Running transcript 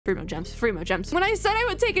Free gems, free gems. When I said I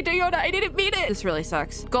would take a Diona, I didn't mean it. This really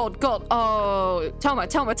sucks. Gold, gold. Oh,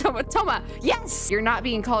 Thoma. Yes! You're not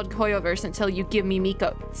being called Hoyoverse until you give me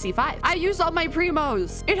Miko. C5. I used all my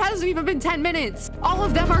primos. It hasn't even been 10 minutes. All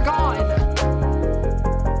of them are gone.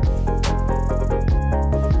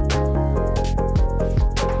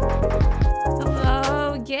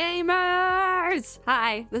 Hello, gamers.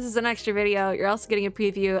 Hi, this is an extra video. You're also getting a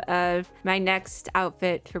preview of my next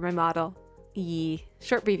outfit for my model.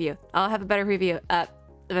 Short preview. I'll have a better preview up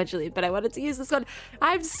eventually, but I wanted to use this one.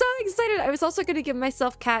 I'm so excited. I was also going to give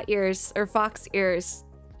myself cat ears or fox ears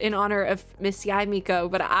in honor of Miss YAE Miko,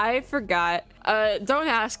 but I forgot. Don't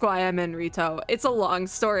ask why I'm in Rito. It's a long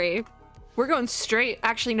story. We're going straight.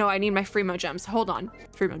 Actually, no, I need my Free gems. Hold on.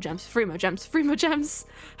 Free gems.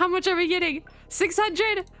 How much are we getting?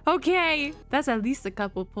 600? Okay. That's at least a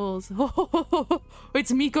couple pulls.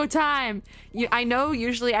 It's Miko time. I know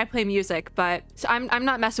usually I play music, but so I'm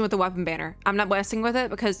not messing with the weapon banner. I'm not messing with it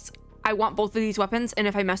because I want both of these weapons, and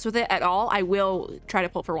if I mess with it at all, I will try to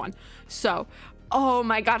pull for one. So, oh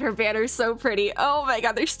my god, her banner's so pretty. Oh my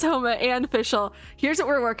god, there's Thoma and Official. Here's what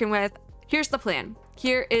we're working with. Here's the plan.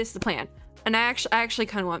 Here is the plan. And I actually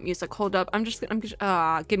kind of want music. Hold up. I'm just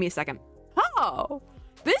give me a second. Oh,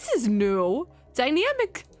 this is new.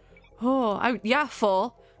 Dynamic. Oh, yeah,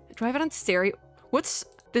 full. Do I have it on stereo?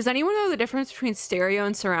 Does anyone know the difference between stereo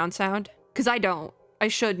and surround sound? Because I don't. I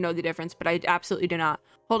should know the difference, but I absolutely do not.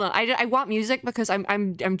 Hold on. I want music because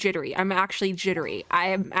I'm jittery. I'm actually jittery. I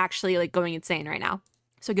am actually like going insane right now.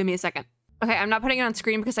 So give me a second. Okay, I'm not putting it on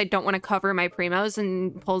screen because I don't want to cover my primos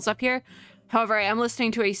and pulls up here. However, I am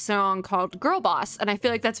listening to a song called Girl Boss, and I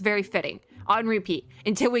feel like that's very fitting. On repeat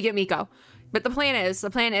until we get Miko. But the plan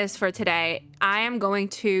is for today, I am going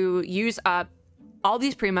to use up all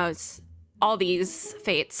these primos, all these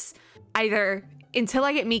fates, either until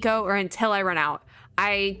I get Miko or until I run out.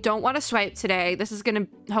 I don't want to swipe today. This is going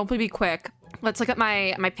to hopefully be quick. Let's look at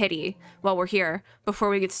my pity while we're here before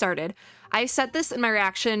we get started. I said this in my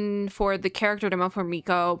reaction for the character demo for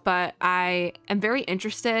Miko, but I am very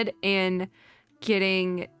interested in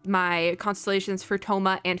getting my constellations for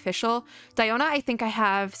Thoma and Official. Diona, I think I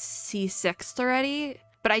have C6'd already,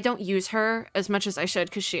 but I don't use her as much as I should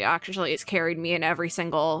because she actually has carried me in every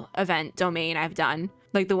single event domain I've done.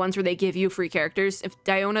 Like the ones where they give you free characters. If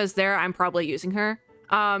Diona is there, I'm probably using her.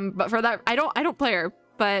 But for that, I don't play her,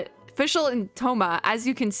 but Official and Thoma, as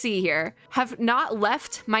you can see here, have not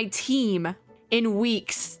left my team in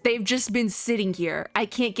weeks. They've just been sitting here. I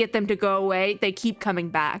can't get them to go away. They keep coming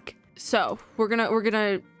back. So we're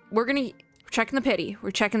gonna checking the pity.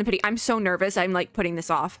 We're checking the pity. I'm so nervous. I'm like putting this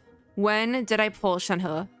off. When did I pull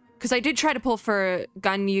Shenhe? Because I did try to pull for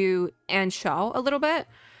Ganyu and Shao a little bit.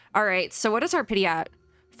 All right. So what is our pity at?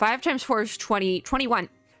 5 times 4 is 21.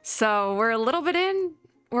 So we're a little bit in.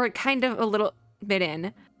 We're kind of a little bit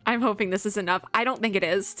in. I'm hoping this is enough. I don't think it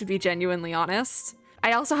is, to be genuinely honest.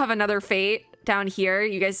 I also have another fate down here.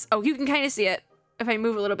 You guys, oh, you can kind of see it if I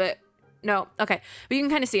move a little bit. No, okay, but you can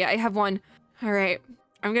kind of see it. I have one. All right,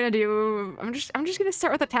 I'm just gonna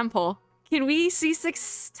start with a temple. Can we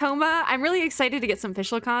C6 Thoma? I'm really excited to get some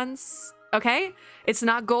official cons. Okay, it's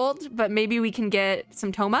not gold, but maybe we can get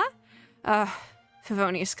some Thoma.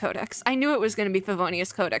 Favonius Codex. I knew it was gonna be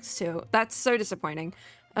Favonius Codex too. That's so disappointing.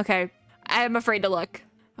 Okay, I am afraid to look.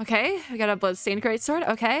 Okay, we got a Bloodstained Greatsword.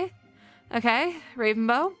 Okay,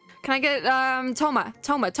 Ravenbow. Can I get Thoma?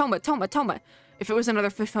 If it was another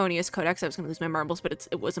Favonius Codex, I was gonna lose my marbles, but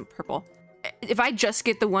it wasn't purple. If I just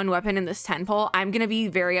get the one weapon in this 10 pull, I'm gonna be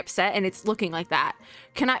very upset, and it's looking like that.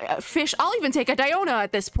 Can I fish? I'll even take a Diona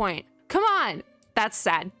at this point. Come on. That's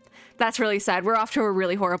sad. That's really sad. We're off to a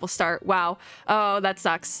really horrible start. Wow. Oh, that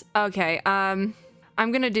sucks. Okay. I'm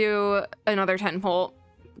gonna do another 10 pull.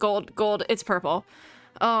 Gold. It's purple.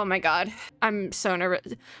 Oh my god. I'm so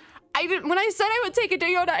nervous. When I said I would take a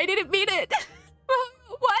Diona, I didn't mean it.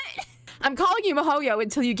 What? I'm calling you Mihoyo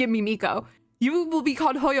until you give me Miko. You will be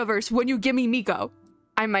called Hoyoverse when you give me Miko.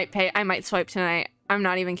 I might swipe tonight. I'm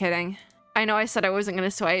not even kidding. I know I said I wasn't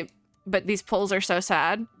gonna swipe, but these pulls are so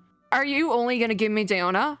sad. Are you only gonna give me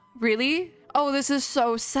Diona? Really? Oh, this is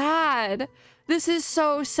so sad. This is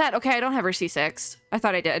so sad. Okay, I don't have her C6. I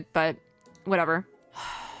thought I did, but whatever.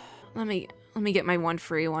 Let me get my one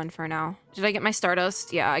free one for now. Did I get my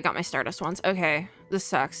Stardust? Yeah, I got my Stardust ones. Okay, this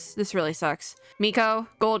sucks. This really sucks. Miko,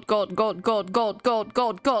 gold. Oh,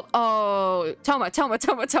 Thoma.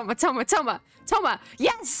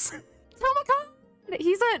 Yes! Thoma,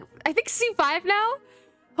 he's at, I think C5 now?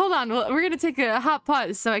 Hold on, we're gonna take a hot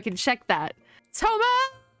pause so I can check that. Thoma,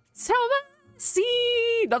 C,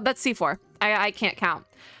 no, that's C4. I can't count.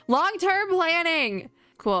 Long-term planning.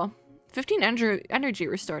 Cool. 15 energy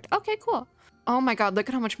restored. Okay, cool. Oh my god, look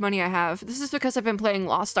at how much money I have. This is because I've been playing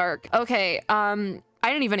Lost Ark. Okay, I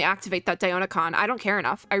didn't even activate that Dionacon. I don't care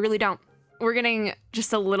enough. I really don't. We're getting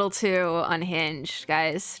just a little too unhinged,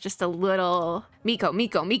 guys. Just a little... Miko,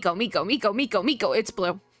 Miko, Miko, Miko, Miko, Miko, Miko. It's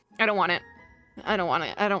blue. I don't want it. I don't want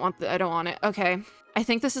it. I don't want it. Okay. I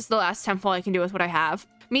think this is the last temple I can do with what I have.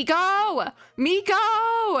 Miko!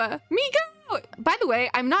 Miko! Miko! By the way,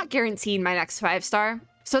 I'm not guaranteed my next 5-star,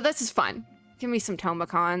 so this is fun. Give me some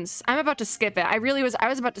Tomacons. I'm about to skip it. I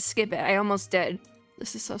was about to skip it. I almost did.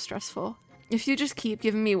 This is so stressful. If you just keep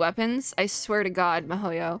giving me weapons, I swear to God,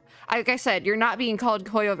 Mihoyo. Like I said, you're not being called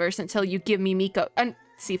Hoyoverse until you give me Miko and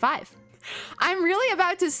C5. I'm really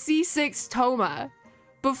about to C6 Thoma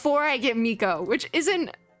before I get Miko, which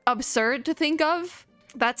isn't absurd to think of.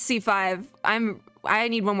 That's C5. I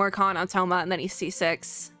need one more con on Thoma and then he's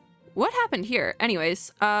C6. What happened here?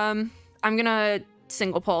 Anyways, I'm gonna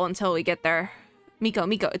single pull until we get there. Miko,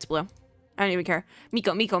 Miko, it's blue. I don't even care.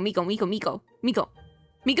 Miko, Miko, Miko, Miko, Miko, Miko.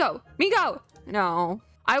 Miko! Miko! No.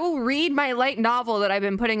 I will read my light novel that I've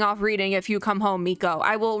been putting off reading if you come home, Miko.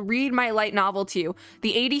 I will read my light novel to you.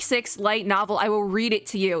 The 86 light novel, I will read it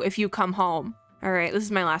to you if you come home. All right, this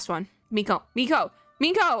is my last one. Miko. Miko!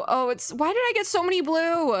 Miko! Oh, it's... Why did I get so many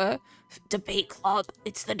blue? Debate club.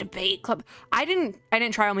 It's the debate club. I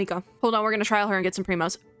didn't trial Miko. Hold on, we're gonna trial her and get some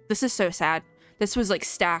primos. This is so sad. This was like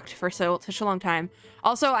stacked for such a long time.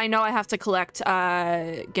 Also, I know I have to collect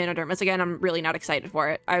Ganodermas again. I'm really not excited for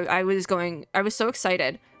it. I was so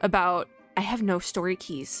excited about, I have no story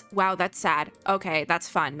keys. Wow, that's sad. Okay, that's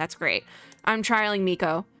fun. That's great. I'm trialing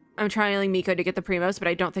Miko. I'm trialing Miko to get the primos, but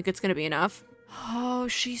I don't think it's gonna be enough. Oh,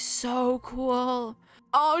 she's so cool.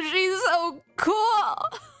 Oh, she's so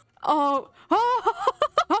cool. Oh,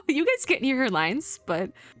 you guys can't hear her lines,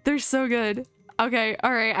 but they're so good. Okay,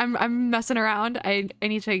 all right, I'm messing around. I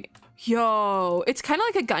need to... Yo, it's kind of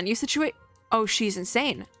like a Gunyu situation. Oh, she's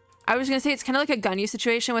insane. I was gonna say it's kind of like a Gunyu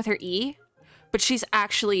situation with her E, but she's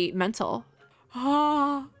actually mental.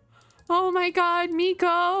 Oh my god,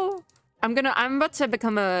 Miko. I'm about to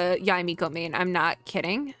become a YAE Miko main. I'm not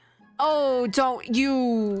kidding. Oh, don't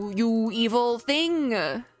you evil thing.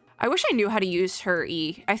 I wish I knew how to use her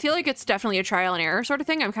E. I feel like it's definitely a trial and error sort of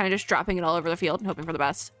thing. I'm kind of just dropping it all over the field and hoping for the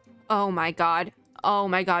best. Oh my god. Oh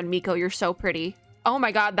my god, Miko, you're so pretty. Oh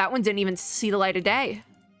my god, that one didn't even see the light of day.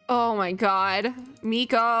 Oh my god.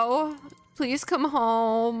 Miko, please come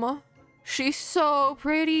home. She's so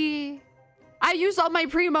pretty. I used all my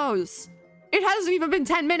primos. It hasn't even been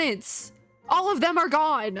 10 minutes. All of them are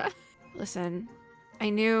gone. Listen,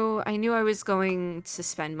 I knew I was going to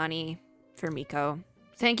spend money for Miko.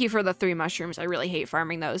 Thank you for the 3 mushrooms. I really hate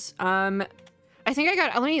farming those. I think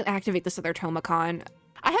let me activate this other Tomacon.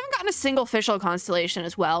 I haven't gotten a single official constellation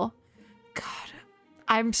as well. God,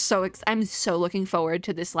 I'm so looking forward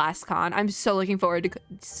to this last con. I'm so looking forward to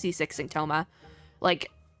C6-ing Thoma.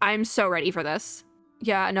 Like, I'm so ready for this.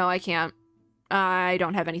 Yeah, no, I can't. I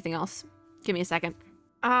don't have anything else. Give me a second.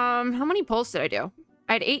 How many pulls did I do?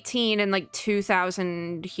 I had 18 and like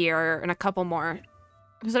 2,000 here and a couple more.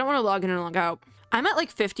 Because I don't want to log in and log out. I'm at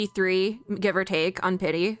like 53, give or take, on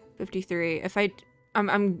pity. 53. If I'm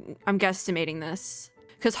guesstimating this.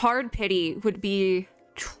 Because hard pity would be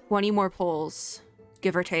 20 more pulls,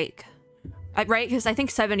 give or take. Right? Because I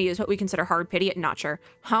think 70 is what we consider hard pity. Not sure.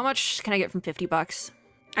 How much can I get from 50 bucks?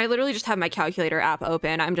 I literally just have my calculator app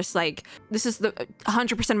open. I'm just like, this is the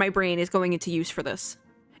 100% of my brain is going into use for this.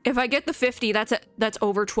 If I get the 50, that's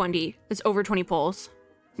over 20. It's over 20 pulls.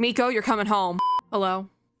 Miko, you're coming home. Hello.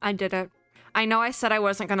 I did it. I know I said I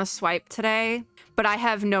wasn't gonna swipe today, but I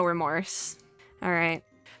have no remorse. All right.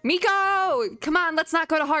 Miko! Come on, let's not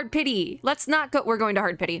go to hard pity. Let's not go. We're going to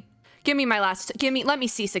hard pity. Let me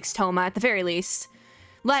C6 Thoma at the very least.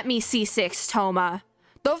 Let me C6 Thoma.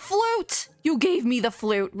 The flute! You gave me the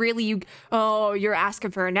flute. Really, oh, you're asking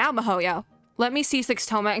for it now, Mihoyo. Let me C6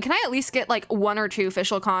 Thoma, and can I at least get like 1 or 2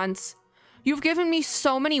 official cons? You've given me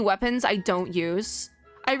so many weapons I don't use.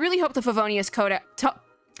 I really hope the Favonius Codex...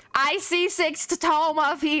 I C6'd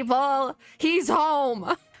Thoma, people! He's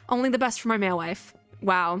home! Only the best for my male wife.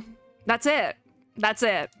 Wow. That's it. That's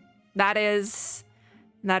it. That is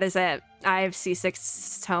it. I have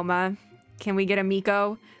C6 Thoma. Can we get a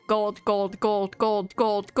Miko? Gold, gold, gold, gold,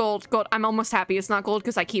 gold, gold, gold. I'm almost happy it's not gold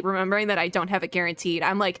because I keep remembering that I don't have it guaranteed.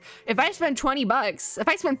 I'm like, if I spend 20 bucks,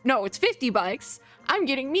 no, it's 50 bucks, I'm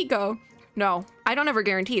getting Miko. No, I don't ever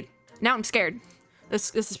guaranteed. Now I'm scared.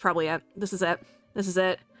 This is probably it. This is it. This is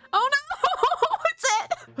it. Oh no! It's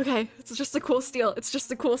it! Okay, it's just a cool steal. It's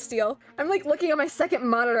just a cool steal. I'm like looking at my second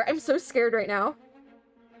monitor. I'm so scared right now.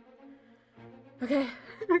 Okay,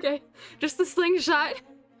 okay. Just the slingshot.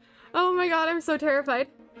 Oh my god, I'm so terrified.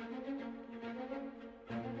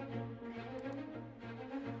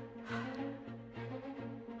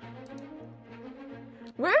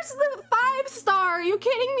 Where's the 5-star? Are you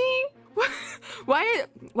kidding me? Why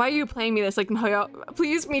are you playing me this like Mihoyo?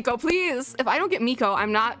 Please, Miko, please. If I don't get Miko,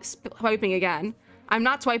 I'm not swiping again. I'm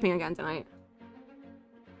not swiping again tonight.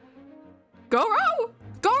 Goro!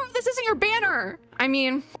 Goro, this isn't your banner! I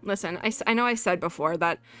mean, listen, I know I said before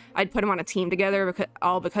that I'd put him on a team together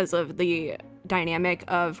because of the dynamic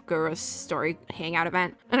of Goro's story hangout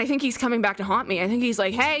event. And I think he's coming back to haunt me. I think he's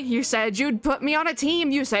like, hey, you said you'd put me on a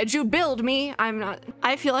team. You said you'd build me. I'm not.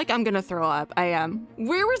 I feel like I'm gonna throw up. I am.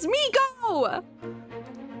 Where was Miko?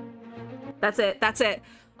 That's it. That's it.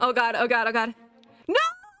 Oh god, oh god, oh god. No!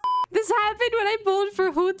 This happened when I pulled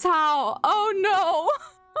for Hu Tao. Oh no!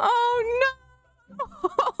 Oh no!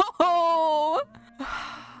 Oh,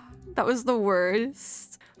 that was the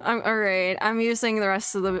worst. All right. I'm using the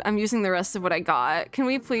rest of what I got. Can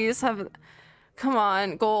we please have? Come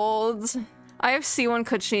on, gold. I have C1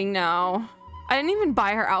 Kuching now. I didn't even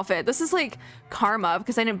buy her outfit. This is like karma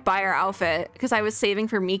because I didn't buy her outfit because I was saving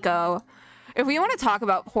for Miko. If we want to talk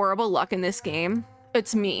about horrible luck in this game,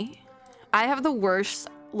 it's me. I have the worst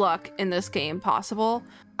luck in this game possible.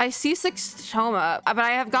 I C6-ed Thoma, but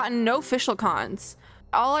I have gotten no official cons.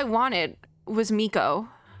 All I wanted was Miko.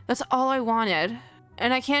 That's all I wanted.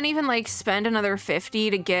 And I can't even like spend another 50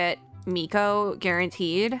 to get Miko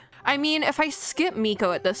guaranteed. I mean, if I skip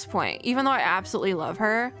Miko at this point, even though I absolutely love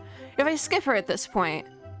her, if I skip her at this point,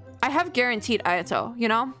 I have guaranteed Ayato, you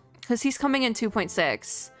know? Because he's coming in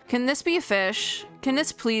 2.6. Can this be a fish? Can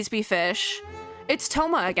this please be fish? It's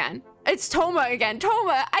Thoma again. It's Thoma again.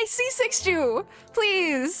 Thoma, I C6'd you.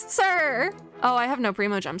 Please, sir. Oh, I have no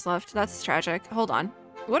primo gems left. That's tragic. Hold on.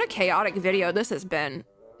 What a chaotic video this has been.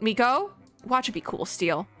 Miko, watch it be cool,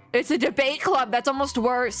 Steel. It's a debate club. That's almost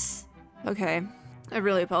worse. Okay. I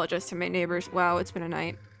really apologize to my neighbors. Wow, it's been a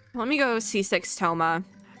night. Let me go C6 Thoma.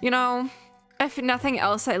 You know, if nothing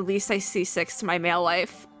else, at least I C6 my male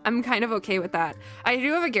life. I'm kind of okay with that. I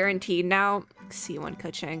do have a guaranteed now. C1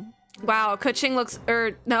 Kuching. Wow, Kuching looks,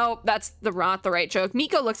 no, that's not the right joke.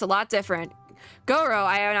 Miko looks a lot different. Goro,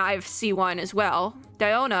 I have C1 as well.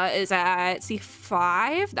 Diona is at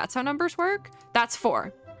C5. That's how numbers work. That's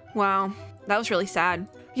 4. Wow, that was really sad.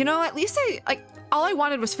 You know, at least all I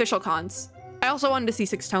wanted was official cons. I also wanted to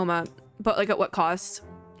C6 Thoma, but like at what cost?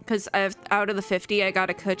 Because out of the 50, I got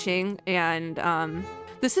a Kuching, and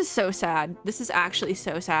this is so sad. This is actually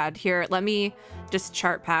so sad. Here, let me just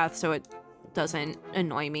chart path so it doesn't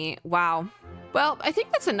annoy me. Wow. Well, I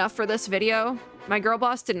think that's enough for this video. My girl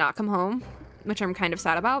boss did not come home, which I'm kind of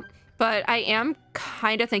sad about, but I am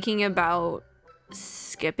kind of thinking about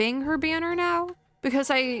skipping her banner now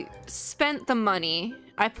because I spent the money.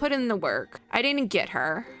 I put in the work. I didn't get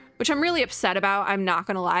her, which I'm really upset about. I'm not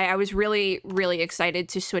gonna lie. I was really, really excited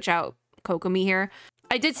to switch out Kokomi here.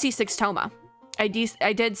 I did C6 Thoma. I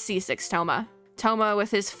did C6 Thoma. Thoma with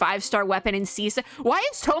his 5-star weapon in C6. Why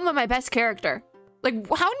is Thoma my best character? Like,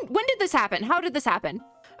 when did this happen? How did this happen?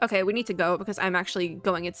 Okay, we need to go because I'm actually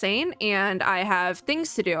going insane and I have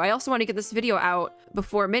things to do. I also want to get this video out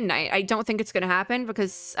before midnight. I don't think it's gonna happen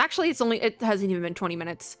because actually it hasn't even been 20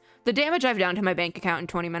 minutes. The damage I've done to my bank account in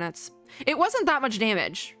 20 minutes. It wasn't that much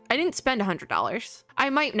damage. I didn't spend $100. I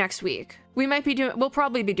might next week. We'll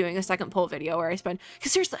probably be doing a second pull video where I spend,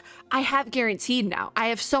 because seriously, I have guaranteed now. I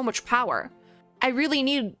have so much power. I really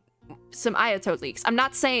need some Ayato leaks. I'm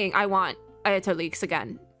not saying I want Ayato leaks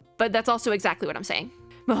again, but that's also exactly what I'm saying.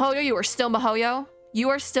 Mihoyo, you are still Mihoyo. You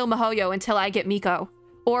are still Mihoyo until I get Miko.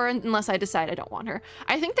 Or unless I decide I don't want her.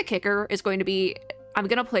 I think the kicker is going to be, I'm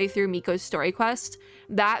going to play through Miko's story quest.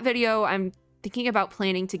 That video, I'm thinking about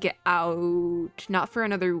planning to get out, not for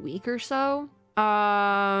another week or so.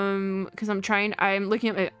 Because I'm looking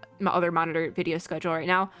at my other monitor video schedule right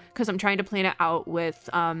now because I'm trying to plan it out with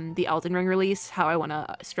the Elden Ring release, how I want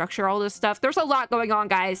to structure all this stuff. There's a lot going on,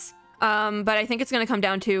 guys. But I think it's going to come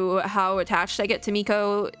down to how attached I get to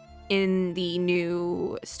Miko in the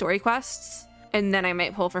new story quests. And then I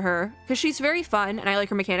might pull for her because she's very fun and I like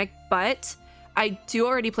her mechanic, but I do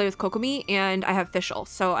already play with Kokomi and I have Fischl.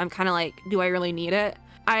 So I'm kind of like, do I really need it?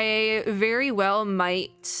 I very well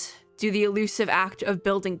might do the elusive act of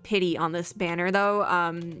building pity on this banner though,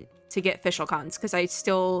 to get Fischl cons because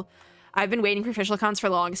I've been waiting for Fischl cons for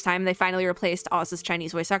the longest time. They finally replaced Oz's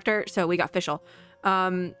Chinese voice actor, so we got Fischl.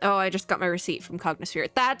 Oh, I just got my receipt from Cognisphere.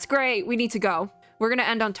 That's great. We need to go. We're gonna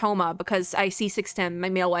end on Thoma because I C6'd him, my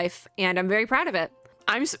male wife, and I'm very proud of it.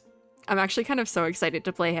 I'm actually kind of so excited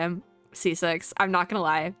to play him C6. I'm not gonna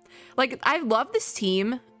lie. Like, I love this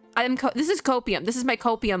team. This is copium. This is my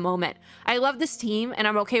copium moment. I love this team, and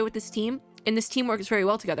I'm okay with this team. And this team works very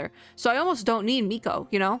well together. So I almost don't need Miko,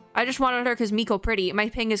 you know? I just wanted her because Miko pretty. My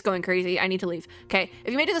ping is going crazy. I need to leave. Okay,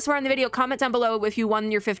 if you made it this far in the video, comment down below if you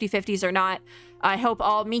won your 50-50s or not. I hope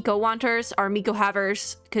all Miko wanters are Miko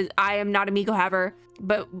havers, because I am not a Miko haver,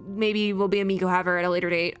 but maybe we'll be a Miko haver at a later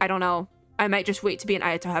date. I don't know. I might just wait to be an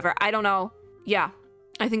Ayato haver. I don't know. Yeah,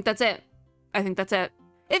 I think that's it. I think that's it.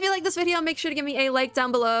 If you like this video, make sure to give me a like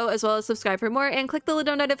down below, as well as subscribe for more, and click the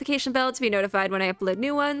little notification bell to be notified when I upload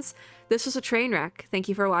new ones. This was a train wreck. Thank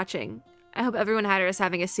you for watching. I hope everyone is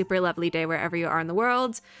having a super lovely day wherever you are in the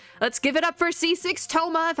world. Let's give it up for C6-ed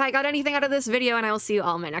Thoma if I got anything out of this video, and I will see you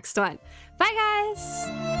all in my next one. Bye,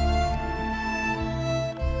 guys!